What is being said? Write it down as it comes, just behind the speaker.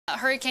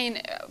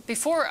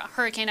Before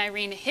Hurricane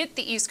Irene hit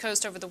the East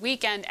Coast over the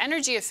weekend,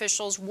 energy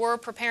officials were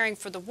preparing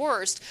for the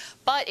worst,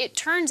 but it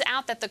turns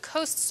out that the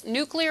coast's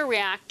nuclear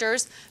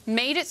reactors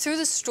made it through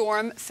the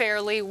storm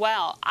fairly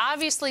well.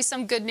 Obviously,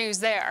 some good news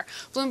there.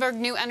 Bloomberg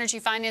New Energy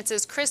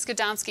Finance's Chris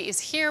Gadomski is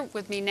here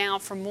with me now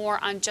for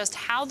more on just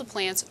how the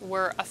plants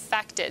were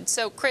affected.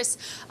 So, Chris,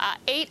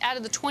 8 out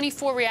of the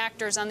 24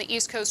 reactors on the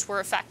East Coast were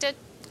affected.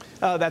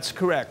 That's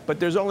correct, but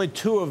there's only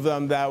 2 of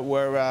them that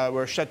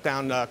were shut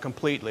down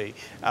completely.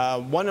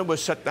 One that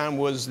was shut down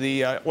was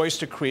the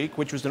Oyster Creek,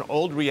 which was an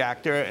old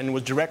reactor and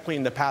was directly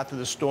in the path of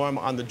the storm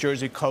on the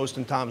Jersey coast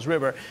and Toms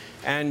River.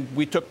 And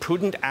we took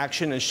prudent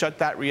action and shut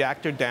that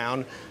reactor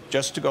down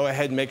just to go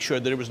ahead and make sure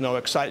that there was no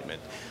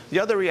excitement. The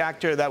other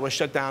reactor that was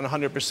shut down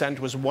 100%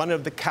 was one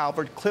of the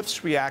Calvert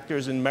Cliffs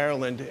reactors in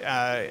Maryland,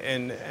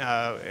 and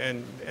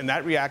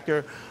that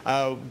reactor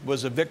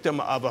was a victim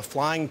of a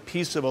flying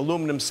piece of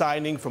aluminum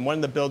siding from one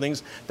of the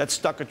buildings that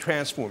stuck a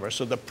transformer.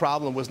 So the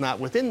problem was not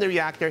within the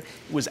reactor, it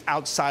was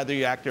outside the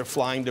reactor,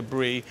 flying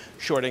debris,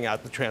 shorting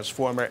out the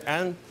transformer.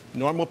 And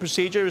normal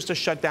procedure is to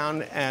shut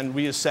down and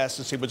reassess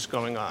to see what's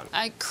going on.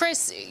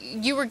 Chris,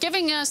 you were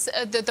giving us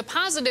the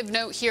positive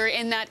note here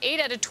in that 8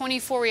 out of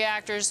 24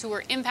 reactors who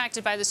were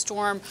impacted by the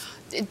storm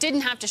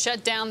didn't have to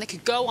shut down. They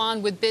could go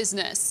on with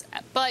business.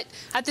 But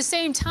at the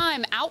same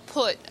time,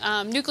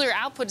 nuclear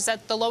output is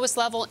at the lowest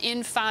level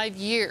in 5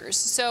 years.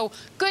 So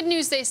good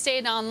news they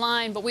stayed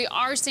online, but we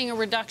are seeing a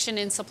reduction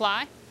in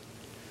supply.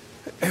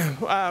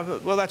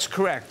 Well, that's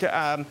correct.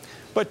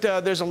 But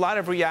there's a lot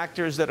of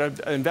reactors that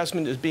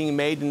investment is being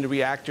made in the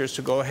reactors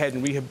to go ahead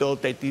and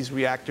rehabilitate these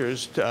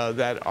reactors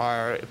that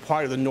are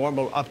part of the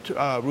normal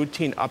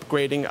routine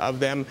upgrading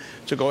of them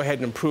to go ahead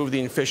and improve the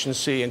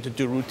efficiency and to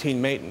do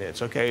routine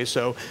maintenance. Okay,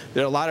 so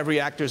there are a lot of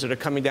reactors that are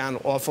coming down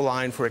off the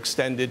line for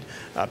extended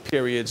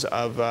periods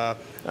of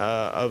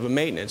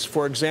maintenance.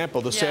 For example,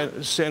 the San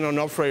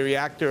Onofre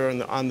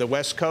reactor on the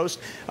West Coast,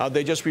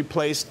 they just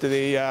replaced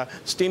the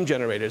steam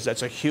generators.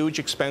 That's a huge,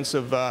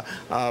 expensive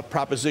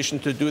proposition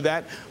to do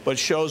that, but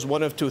shows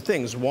one of 2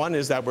 things. One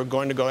is that we're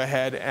going to go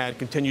ahead and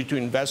continue to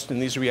invest in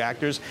these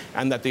reactors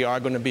and that they are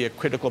going to be a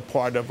critical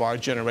part of our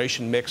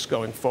generation mix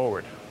going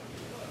forward.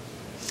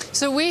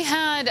 So we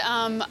had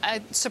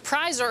a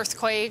surprise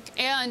earthquake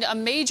and a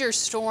major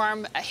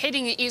storm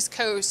hitting the East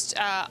Coast,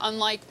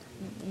 unlike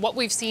what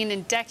we've seen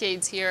in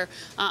decades here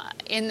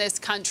in this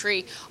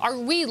country. Are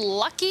we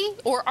lucky,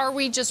 or are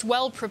we just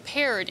well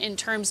prepared in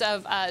terms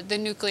of the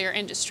nuclear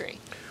industry?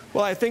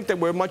 Well, I think that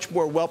we're much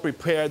more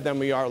well-prepared than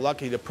we are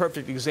lucky. The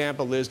perfect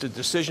example is the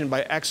decision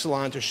by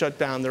Exelon to shut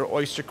down their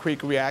Oyster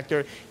Creek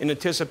reactor in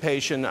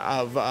anticipation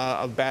of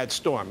a bad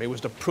storm. It was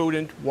the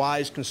prudent,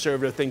 wise,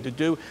 conservative thing to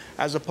do,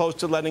 as opposed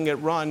to letting it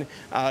run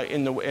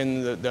in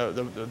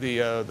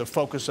the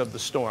focus of the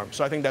storm.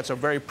 So I think that's a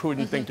very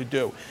prudent thing to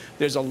do.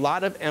 There's a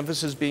lot of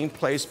emphasis being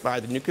placed by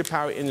the nuclear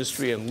power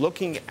industry in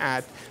looking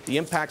at the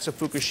impacts of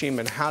Fukushima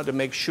and how to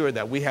make sure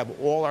that we have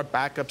all our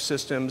backup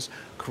systems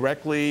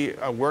correctly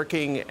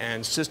working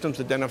and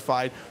systems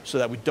identified so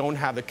that we don't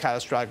have the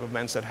catastrophic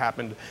events that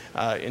happened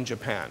in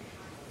Japan.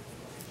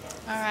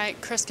 All right,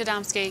 Chris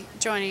Gadomski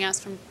joining us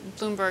from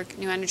Bloomberg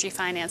New Energy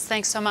Finance.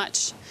 Thanks so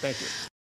much. Thank you.